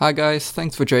Hi guys,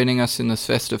 thanks for joining us in this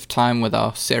festive time with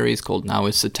our series called Now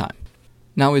is the Time.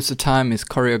 Now is the Time is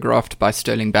choreographed by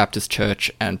Sterling Baptist Church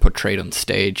and portrayed on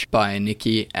stage by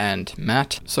Nikki and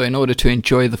Matt. So in order to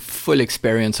enjoy the full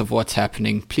experience of what's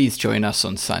happening, please join us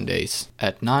on Sundays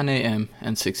at 9 a.m.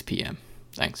 and 6 p.m.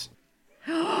 Thanks.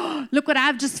 Look what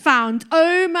I've just found.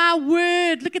 Oh my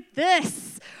word, look at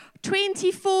this.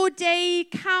 24-day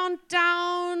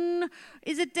countdown.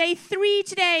 Is it day 3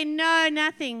 today? No,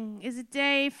 nothing. Is it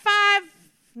day 5?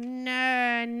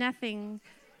 No, nothing.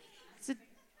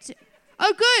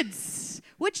 Oh, good.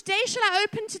 Which day shall I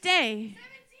open today?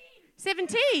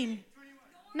 17.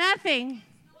 Nothing.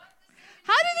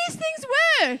 How do these things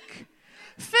work?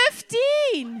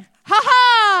 15.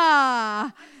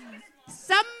 Ha-ha!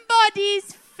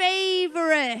 Somebody's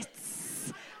favorites.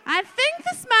 I think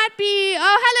this might be...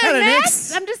 Oh, hello, Matt.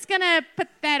 Nix. I'm just going to put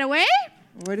that away.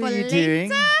 What for are you later.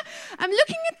 doing? I'm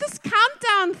looking at this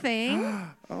countdown thing.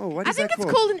 Oh, what I is think that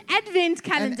it's called an advent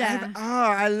An calendar.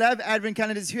 I love advent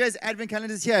calendars. Who has advent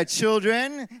calendars here?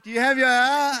 Children? Do you have your...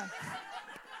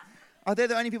 Are they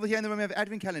the only people here in the room who have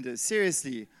advent calendars?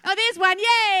 Seriously? Oh, there's one.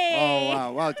 Yay!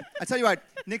 Oh, wow. I tell you what,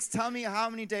 Nix, tell me how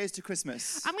many days to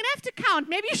Christmas? I'm going to have to count.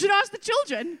 Maybe you should ask the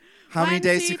children. How many 1,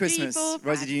 days 2, to 3, Christmas? 4, 5,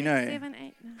 Rosie, do you 6, know? 7, 8,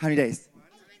 9. How many days?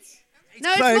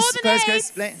 No, it's more than 8.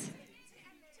 Close.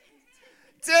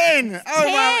 10! Oh,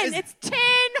 10. wow. It's 10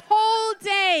 whole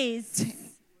days.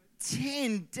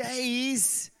 10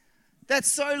 days? That's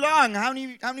so long. How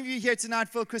many of you here tonight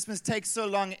feel Christmas takes so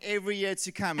long every year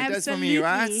to come? It does for me,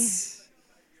 right? Absolutely.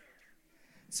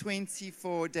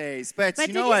 24 days. But you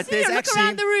did know you what? see? There's Look actually,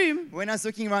 around the room. when I was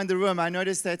looking around the room, I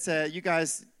noticed that you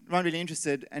guys weren't really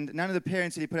interested, and none of the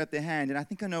parents really put up their hand. And I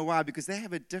think I know why, because they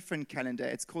have a different calendar.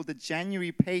 It's called the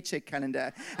January paycheck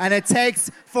calendar, and it takes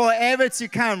forever to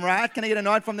come, right? Can I get a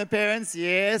nod from the parents?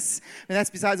 Yes. And that's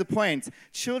besides the point.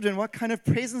 Children, what kind of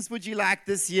presents would you like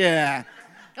this year?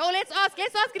 Oh, let's ask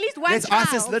at least one Let's child.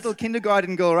 ask this little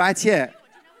kindergarten girl right here.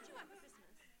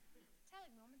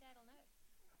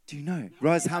 Do you know?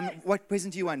 Roz, what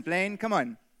present do you want? Blaine, come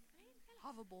on.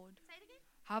 Hoverboard.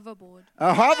 Hoverboard.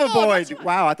 A what you hoverboard. want?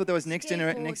 Wow, I thought that was next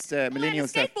Skateboard. millennial a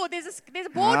stuff. skateboard. There's a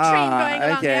board train going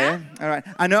along okay. here. All right.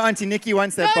 I know Auntie Nikki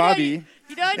wants that No, Barbie.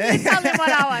 you don't need to tell them what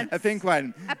I want. A pink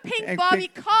one. A pink A Barbie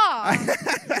pink- car.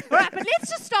 All right, but let's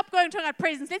just stop talking about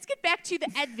presents. Let's get back to the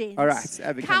Advent. All right,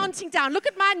 Advent Counting down. Look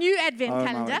at my new Advent Oh, my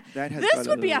calendar. word. That has This got a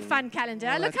would be a little- fun calendar.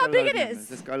 Oh, Look that's how got a lot big of it numbers.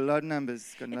 is. It's got a lot of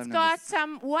numbers. It's got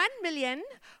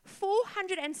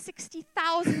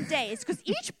 1,460,000 days, because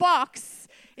each box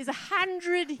is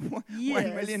 100 years.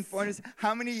 1,400,000.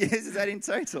 How many years is that in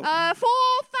total?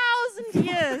 4,000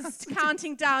 years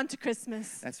counting down to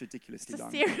Christmas. That's ridiculously It's a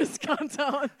long. serious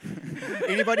countdown.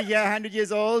 Anybody here 100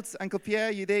 years old? Uncle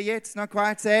Pierre, you there yet? Not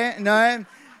quite there? No?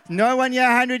 No one here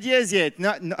 100 years yet?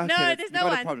 No, okay, there's no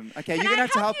got one. a problem. Okay, Can you're going to I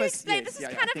have to help you us. explain? Yes, This is yeah,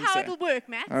 I kind of think how so. it'll work,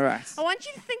 Matt. All right. I want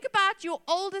you to think about your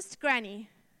oldest granny.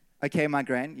 Okay, my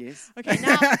gran, yes. Okay,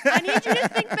 now I need you to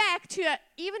think back to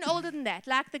even older than that,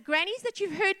 like the grannies that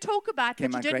you've heard talk about Okay,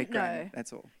 but my you didn't great-gran, know.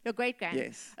 that's all. Your great gran.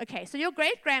 Yes. Okay, so your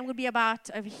great gran would be about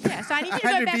over here. So I need you to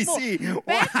go 100 back BC. more.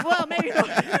 Back, Wow. well, maybe not.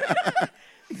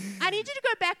 I need you to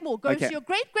go back more. Go Okay. to your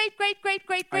great yeah,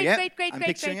 great I'm great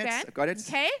picturing it. gran. I got it.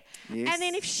 Okay. Yes. And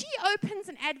then if she opens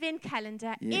an advent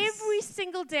calendar Yes. every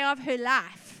single day of her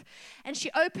life, and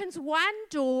she opens one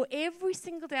door every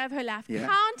single day of her life, Yeah.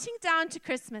 counting down to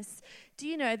Christmas, do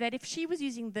you know that if she was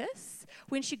using this,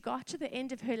 when she got to the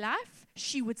end of her life,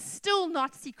 she would still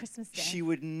not see Christmas Day? She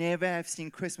would never have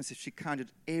seen Christmas if she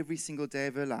counted every single day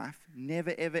of her life.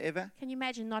 Never, ever, ever. Can you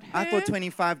imagine? Not her I thought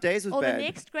 25 days was or bad. the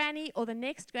next granny or the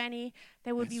next granny.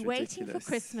 They would That's be waiting for ridiculous.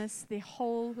 Christmas their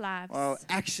whole lives. Well,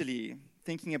 actually,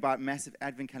 thinking about massive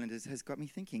advent calendars has got me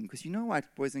thinking. Because you know what,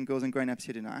 boys and girls and grown-ups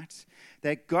here tonight?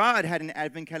 That God had an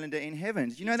advent calendar in heaven.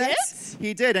 Did you know that? did?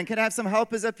 He did. And can I have some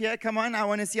helpers up here? Come on, I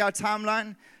want to see our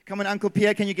timeline. Come on, Uncle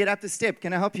Pierre, can you get up the step?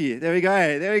 Can I help you? There we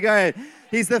go. There we go.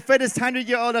 He's the fittest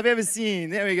 100-year-old I've ever seen.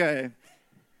 There we go.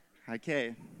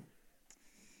 Okay.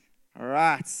 All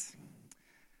right.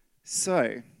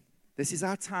 So, this is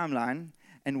our timeline.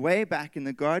 And way back in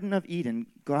the Garden of Eden,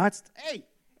 God's...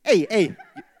 Hey.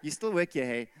 You still work here,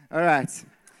 hey? All right.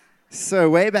 So,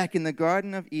 way back in the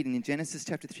Garden of Eden, in Genesis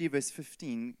chapter 3, verse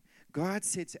 15, God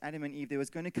said to Adam and Eve, there was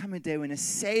going to come a day when a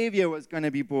Savior was going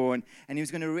to be born, and he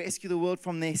was going to rescue the world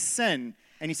from their sin.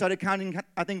 And he started counting,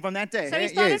 I think, from that day. So he hey?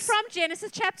 started Yes. from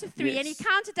Genesis chapter 3, and he Yes.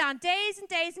 counted down days and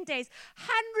days and days,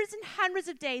 hundreds and hundreds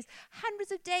of days,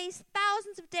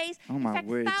 thousands of days, Oh, in my fact,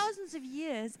 word. thousands of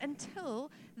years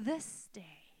until this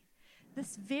day,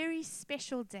 this very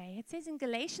special day. It says in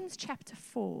Galatians chapter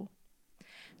 4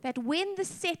 that when the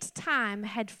set time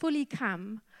had fully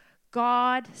come,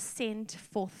 God sent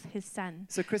forth his Son.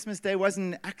 So Christmas Day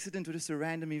wasn't an accident or just a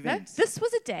random No, event. this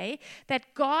was a day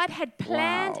that God had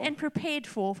planned Wow. and prepared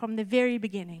for from the very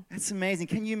beginning. That's amazing.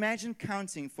 Can you imagine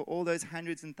counting for all those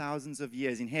hundreds and thousands of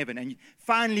years in heaven? And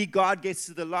finally, God gets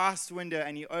to the last window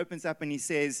and he opens up and he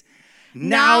says,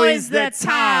 now is the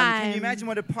time. Can you imagine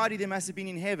what a party there must have been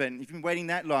in heaven? If you've been waiting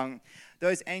that long,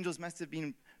 those angels must have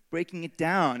been breaking it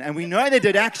down. And we know they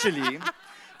did actually.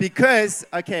 Because,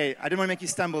 okay, I didn't want to make you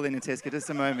stumble in, Teska,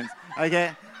 just a moment.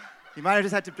 Okay? You might have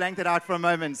just had to blank that out for a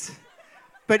moment.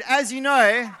 But as you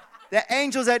know, the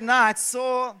angels at night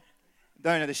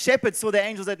the shepherds saw the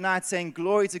angels at night saying,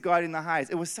 glory to God in the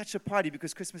highest. It was such a party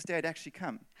because Christmas Day had actually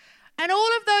come. And all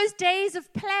of those days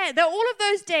of plan, all of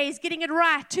those days getting it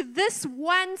right to this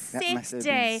one set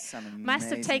day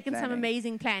must have taken some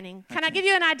amazing planning. Can I give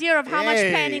you an idea of how much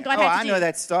planning God had to do? I know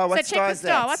that star. What So star check is the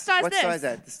star. that? What star is What this? star is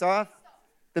that? The star?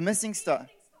 The missing star.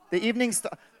 The evening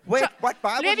star. Wait, what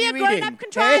Bible are Olivia, you reading? grown-up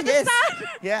can try and Yes. decide.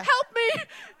 Yeah. Help me.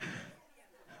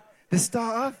 The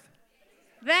star of?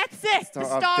 That's it. The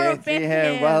Star Star of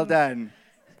Bethlehem. Well done.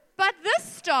 But this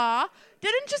star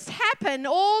didn't just happen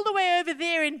all the way over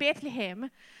there in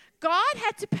Bethlehem. God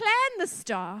had to plan the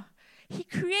star. He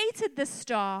created the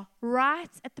star right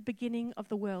at the beginning of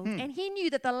the world. And he knew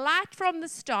that the light from the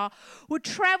star would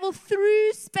travel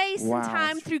through space and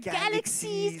time, through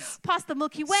galaxies, past the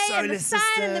Milky Way and the sun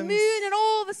and the moon and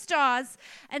all the stars,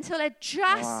 until at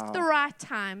just the right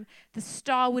time, the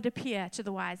star would appear to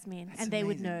the wise men. And they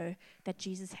would know that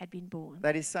Jesus had been born.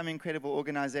 That is some incredible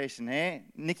organization, eh?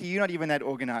 Nikki, you're not even that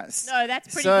organized. No,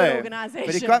 that's pretty good organization.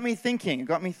 But it got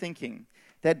me thinking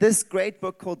that this great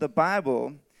book called the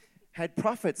Bible had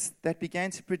prophets that began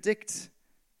to predict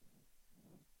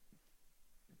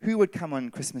who would come on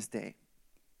Christmas Day.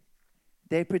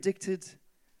 They predicted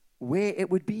where it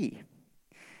would be.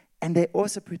 And they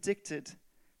also predicted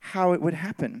how it would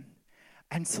happen.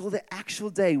 Until the actual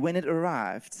day when it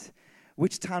arrived,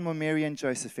 which town were Mary and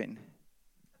Joseph in?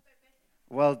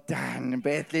 Well done,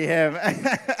 Bethlehem.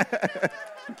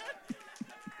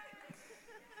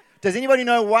 Does anybody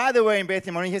know why they were in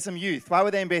Bethlehem? I want to hear some youth. Why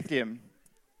were they in Bethlehem?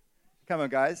 Come on,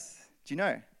 guys. Do you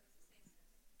know?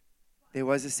 There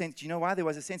was a census. Do you know why there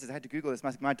was a census? I had to Google this.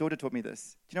 My daughter taught me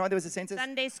this. Do you know why there was a census?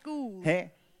 Sunday school.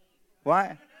 Hey?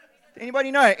 Why?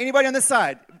 Anybody know? Anybody on this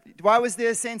side? Why was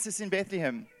there a census in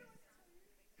Bethlehem?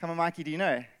 Come on, Mikey, do you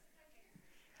know?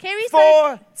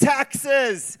 For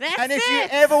taxes. And if you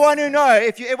ever want to know,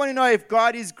 if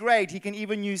God is great, he can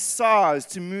even use SARS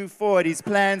to move forward his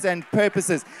plans and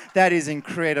purposes. That is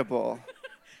incredible.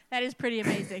 That is pretty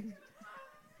amazing.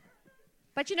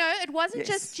 But you know, it wasn't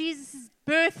just Jesus'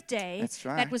 birthday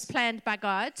that was planned by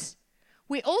God.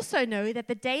 We also know that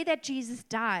the day that Jesus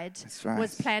died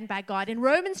was planned by God. In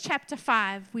Romans chapter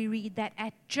 5, we read that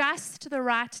at just the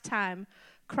right time,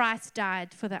 Christ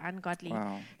died for the ungodly.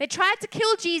 Wow. They tried to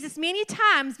kill Jesus many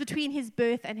times between his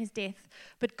birth and his death,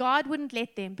 but God wouldn't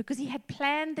let them because he had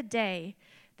planned the day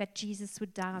that Jesus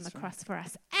would die on the cross for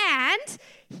us. And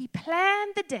he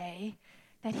planned the day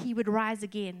that he would rise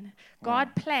again.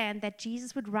 God planned that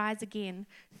Jesus would rise again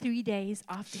 3 days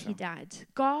after he died.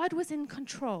 God was in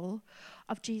control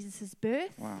of Jesus'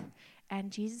 birth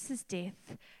and Jesus'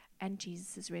 death and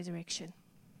Jesus' resurrection.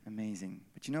 Amazing.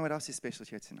 But you know what else is special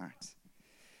here tonight?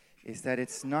 Is that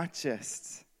it's not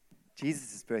just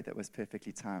Jesus' birth that was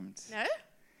perfectly timed. No?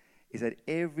 Is that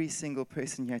every single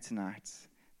person here tonight,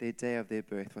 their day of their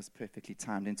birth was perfectly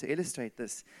timed. And to illustrate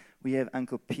this, we have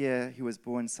Uncle Pierre, who was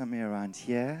born somewhere around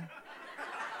here.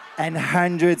 And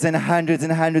hundreds and hundreds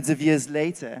and hundreds of years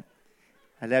later,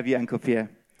 I love you, Uncle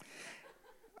Pierre.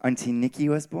 Auntie Nikki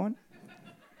was born.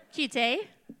 Cute, eh?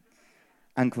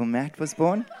 Uncle Matt was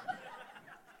born.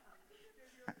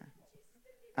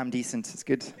 I'm decent, it's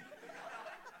good.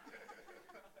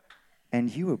 And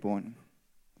you were born.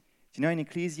 Do you know in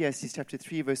Ecclesiastes chapter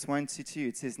 3, verse 1 to 2,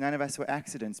 it says, none of us were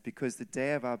accidents because the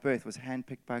day of our birth was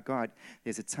handpicked by God.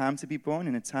 There's a time to be born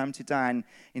and a time to die. And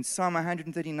in Psalm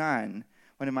 139,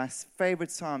 one of my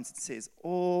favorite Psalms, it says,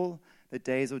 all the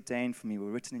days ordained for me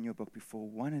were written in your book before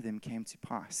one of them came to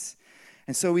pass.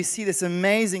 And so we see this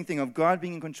amazing thing of God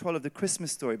being in control of the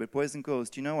Christmas story. But boys and girls,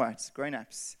 do you know what?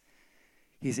 Grown-ups,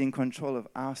 he's in control of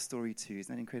our story too.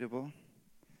 Isn't that incredible?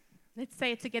 Let's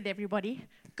say it together, everybody.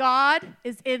 God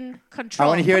is in control. I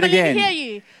want to hear it again. Let me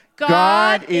hear you.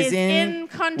 God is in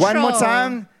control. One more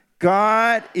time.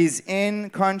 God is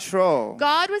in control.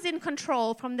 God was in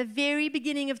control from the very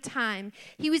beginning of time.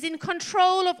 He was in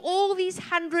control of all these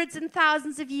hundreds and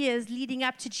thousands of years leading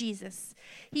up to Jesus.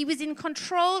 He was in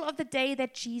control of the day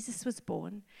that Jesus was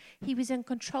born. He was in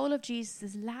control of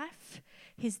Jesus' life.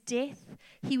 his death,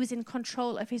 he was in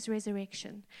control of his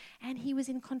resurrection, and he was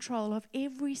in control of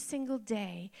every single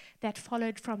day that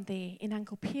followed from there in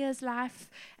Uncle Pierre's life,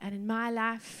 and in my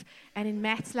life, and in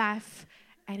Matt's life,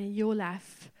 and in your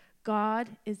life. God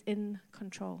is in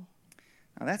control.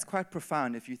 Now that's quite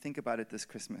profound if you think about it this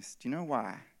Christmas. Do you know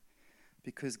why?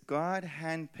 Because God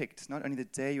handpicked not only the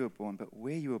day you were born, but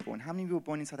where you were born. How many of you were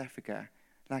born in South Africa?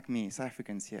 Like me, South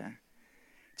Africans here.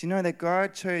 Do you know that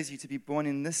God chose you to be born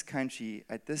in this country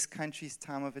at this country's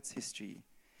time of its history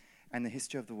and the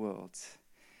history of the world?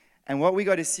 And what we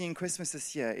got to see in Christmas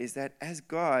this year is that as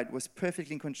God was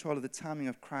perfectly in control of the timing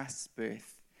of Christ's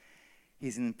birth,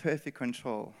 he's in perfect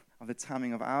control of the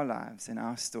timing of our lives and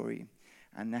our story.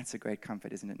 And that's a great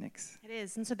comfort, isn't it, Nix? It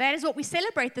is. And so that is what we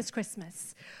celebrate this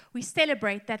Christmas. We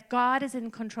celebrate that God is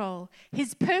in control.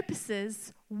 His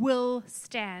purposes will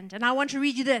stand. And I want to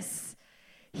read you this.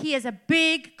 He is a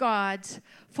big God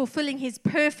fulfilling his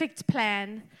perfect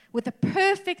plan with a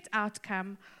perfect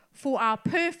outcome for our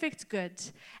perfect good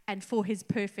and for his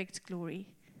perfect glory.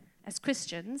 As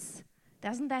Christians,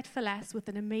 doesn't that fill us with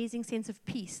an amazing sense of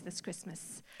peace this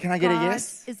Christmas? Can I get a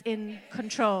yes? God is in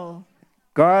control.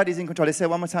 God is in control. Let's say it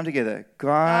one more time together.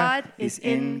 God is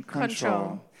in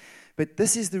control. But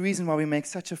this is the reason why we make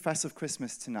such a fuss of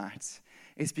Christmas tonight.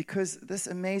 It's because this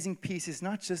amazing peace is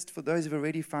not just for those who have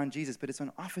already found Jesus, but it's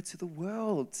on offer to the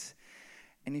world.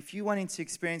 And if you're wanting to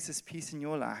experience this peace in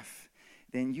your life,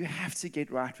 then you have to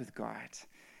get right with God.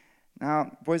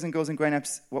 Now, boys and girls and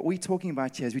grown-ups, what we're talking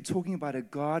about here is we're talking about a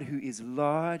God who is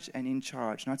large and in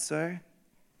charge, not so?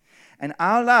 And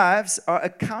our lives are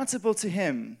accountable to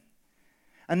him.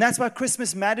 And that's why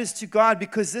Christmas matters to God,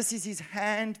 because this is his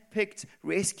hand-picked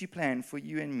rescue plan for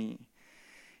you and me.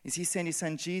 Is he sent his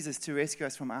son Jesus to rescue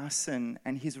us from our sin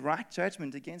and his right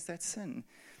judgment against that sin.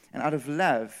 And out of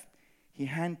love, he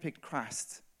handpicked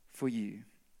Christ for you.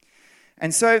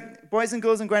 And so, boys and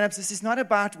girls and grown-ups, this is not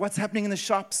about what's happening in the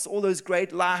shops, all those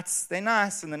great lights. They're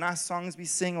nice, and the nice songs we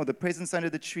sing, or the presents under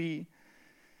the tree.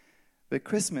 But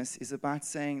Christmas is about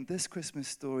saying, this Christmas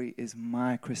story is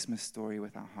my Christmas story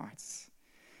with our hearts.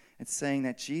 It's saying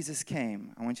that Jesus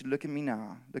came. I want you to look at me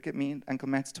now. Look at me. Uncle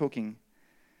Matt's talking.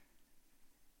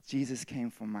 Jesus came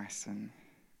for my sin.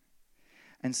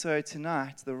 And so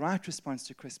tonight, the right response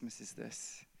to Christmas is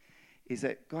this, is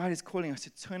that God is calling us to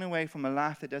turn away from a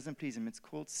life that doesn't please him. It's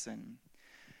called sin.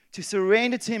 To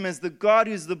surrender to him as the God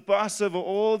who's the boss over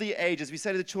all the ages. We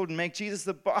say to the children, make Jesus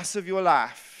the boss of your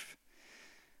life.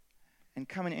 And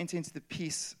come and enter into the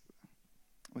peace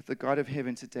with the God of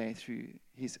heaven today through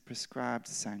his prescribed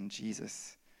son,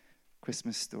 Jesus.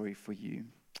 Christmas story for you.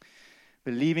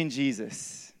 Believe in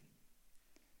Jesus.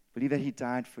 Believe that he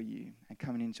died for you, and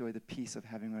come and enjoy the peace of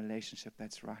having a relationship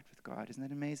that's right with God. Isn't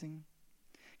that amazing?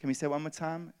 Can we say one more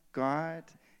time? God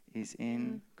is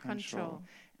in control.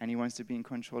 And he wants to be in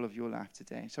control of your life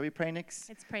today. Shall we pray next?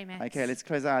 Let's pray, Matt. Okay, let's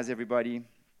close our eyes, everybody.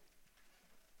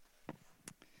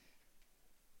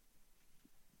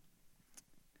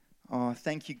 Oh,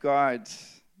 thank you, God,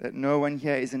 that no one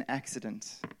here is an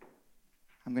accident.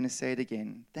 I'm going to say it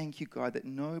again. Thank you, God, that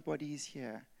nobody is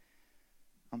here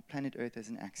on planet Earth as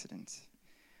an accident.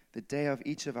 The day of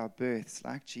each of our births,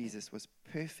 like Jesus, was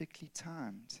perfectly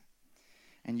timed.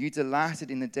 And you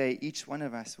delighted in the day each one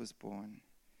of us was born.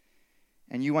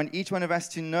 And you want each one of us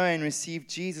to know and receive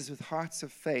Jesus with hearts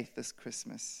of faith this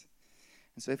Christmas.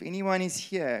 And so if anyone is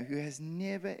here who has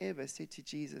never, ever said to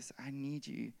Jesus, I need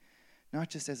you, not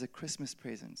just as a Christmas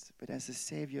present, but as the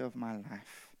Savior of my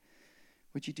life,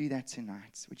 would you do that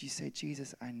tonight? Would you say,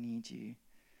 Jesus, I need you.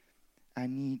 I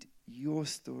need your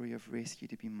story of rescue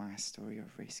to be my story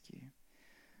of rescue.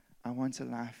 I want a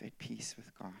life at peace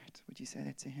with God. Would you say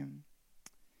that to him?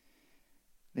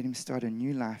 Let him start a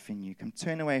new life in you. Come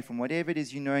turn away from whatever it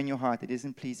is you know in your heart that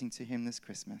isn't pleasing to him this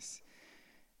Christmas,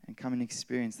 and come and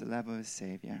experience the love of a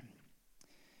Savior.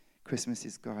 Christmas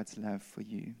is God's love for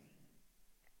you.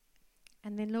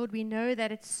 And then, Lord, we know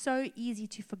that it's so easy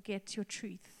to forget your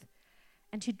truth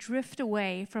and to drift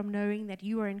away from knowing that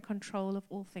you are in control of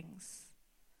all things.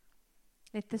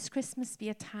 Let this Christmas be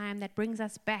a time that brings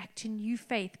us back to new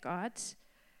faith, God.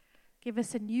 Give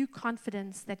us a new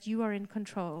confidence that you are in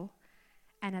control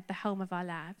and at the helm of our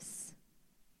lives.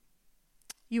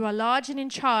 You are large and in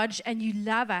charge, and you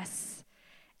love us,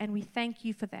 and we thank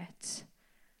you for that.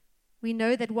 We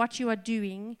know that what you are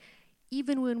doing,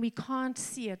 even when we can't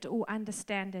see it or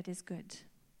understand it, is good.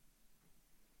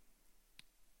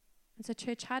 And so,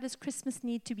 church, how does Christmas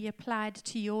need to be applied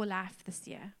to your life this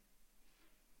year?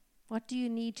 What do you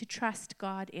need to trust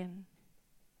God in?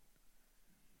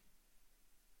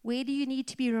 Where do you need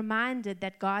to be reminded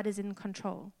that God is in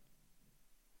control?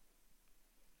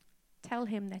 Tell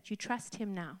him that you trust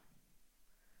him now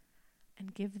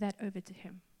and give that over to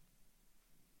him.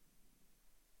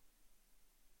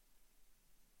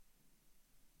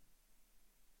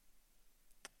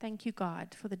 Thank you,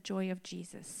 God, for the joy of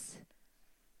Jesus.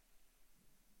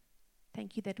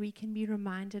 Thank you that we can be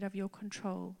reminded of your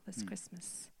control this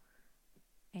Christmas.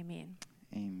 Amen.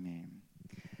 Amen.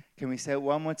 Can we say it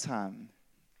one more time?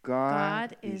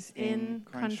 God is in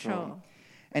control.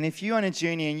 And if you're on a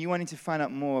journey and you're wanting to find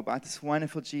out more about this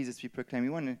wonderful Jesus we proclaim, we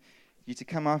want you to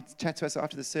come out, chat to us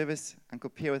after the service. Uncle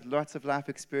Pierre with lots of life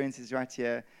experiences right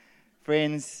here.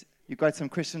 Friends, you've got some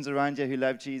Christians around here who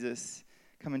love Jesus.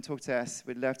 Come and talk to us.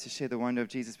 We'd love to share the wonder of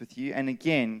Jesus with you. And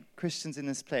again, Christians in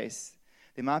this place,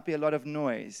 there might be a lot of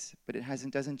noise, but it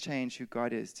doesn't change who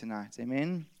God is tonight.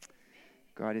 Amen?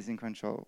 God is in control.